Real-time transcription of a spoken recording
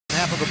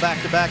half of a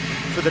back-to-back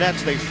for the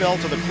Nets. They fell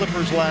to the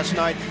Clippers last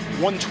night,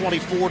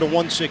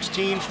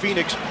 124-116.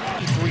 Phoenix,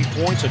 3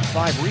 points and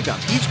 5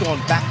 rebounds. He's gone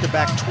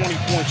back-to-back 20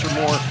 points or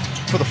more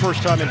for the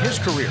first time in his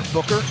career.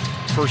 Booker,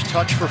 first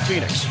touch for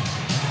Phoenix.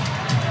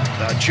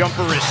 The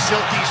jumper is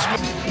silky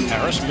smooth.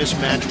 Harris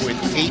mismatch with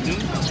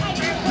Ayton.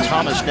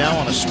 Thomas now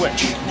on a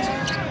switch.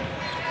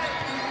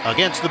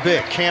 Against the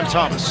big, Cam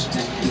Thomas.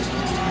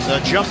 The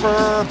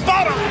jumper,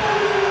 bottom!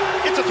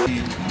 It's a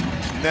three.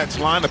 Nets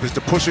lineup is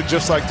to push it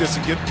just like this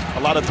and get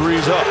a lot of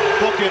threes up.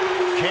 Book it,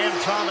 Cam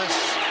Thomas.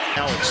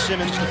 Now it's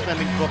Simmons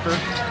defending Booker.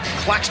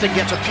 Claxton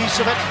gets a piece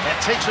of it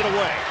and takes it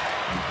away.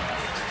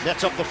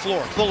 Nets up the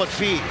floor, bullet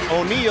feed.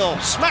 O'Neal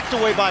smacked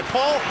away by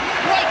Paul.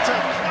 Right to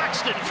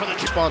Claxton for the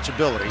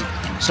responsibility.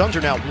 Suns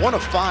are now 1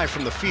 of 5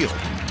 from the field.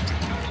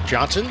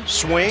 Johnson,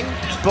 swing,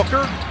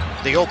 Booker,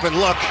 the open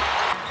look.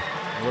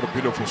 What a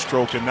beautiful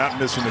stroke and not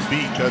missing a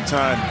beat that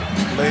time.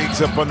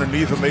 Legs up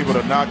underneath him, able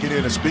to knock it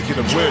in. And speaking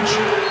of which,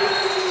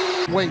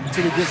 wait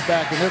until he gets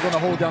back, and they're going to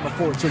hold down the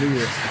fort till he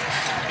is.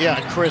 Yeah,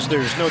 and Chris,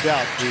 there's no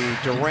doubt the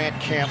Durant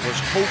camp was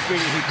hoping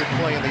he could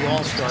play in the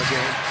All-Star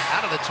game.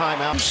 Out of the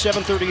timeout,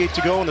 7:38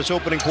 to go in this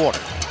opening quarter.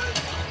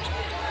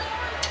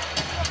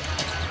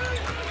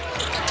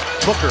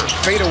 Booker,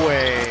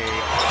 fadeaway,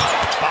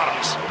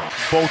 bottoms.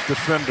 both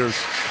defenders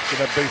for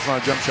that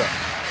baseline jump shot.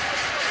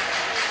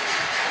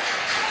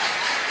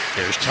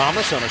 There's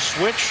Thomas on a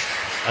switch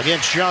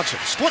against Johnson.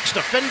 Splits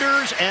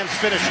defenders and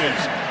finishes.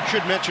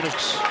 Should mention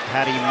it's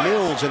Patty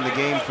Mills in the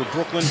game for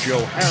Brooklyn.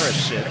 Joe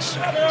Harris sits.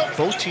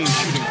 Both teams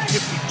shooting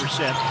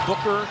 50%.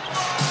 Booker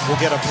will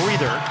get a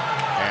breather,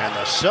 and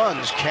the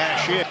Suns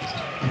cash in.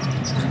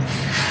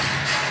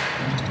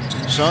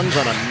 Suns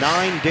on a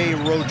 9-day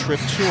road trip,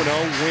 2-0,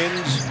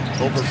 wins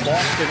over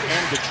Boston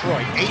and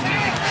Detroit.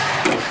 Ayton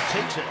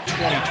takes it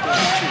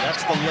 2022.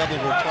 That's the level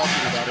we're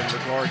talking about in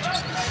regards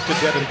to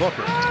Devin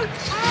Booker.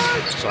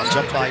 Suns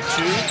up by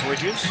 2.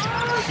 Bridges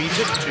feeds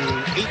it to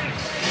Ayton.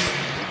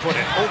 He put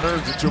it over.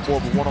 Turns into more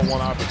of a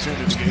one-on-one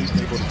opportunity. Ayton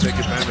able to take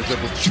advantage of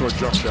it with the short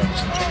jump shot.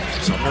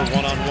 Sumner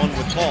one-on-one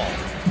with Paul.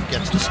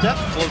 Gets the step,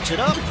 floats it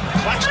up.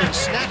 Claxton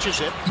snatches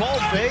it, ball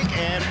fake,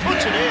 and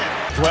puts it in.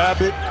 Grab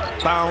it,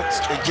 bounce,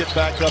 and get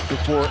back up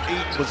before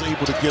Ayton was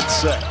able to get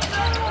set.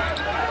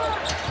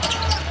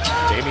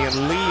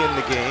 Damian Lee in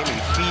the game.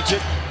 He feeds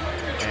it,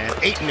 and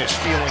Ayton is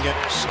feeling it.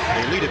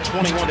 They lead it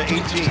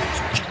 21-18.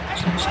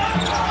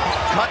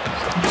 Cut,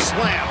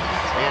 slam.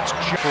 It's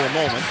for a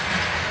moment.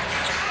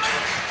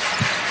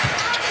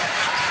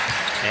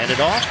 Hand it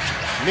off.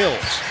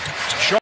 Mills.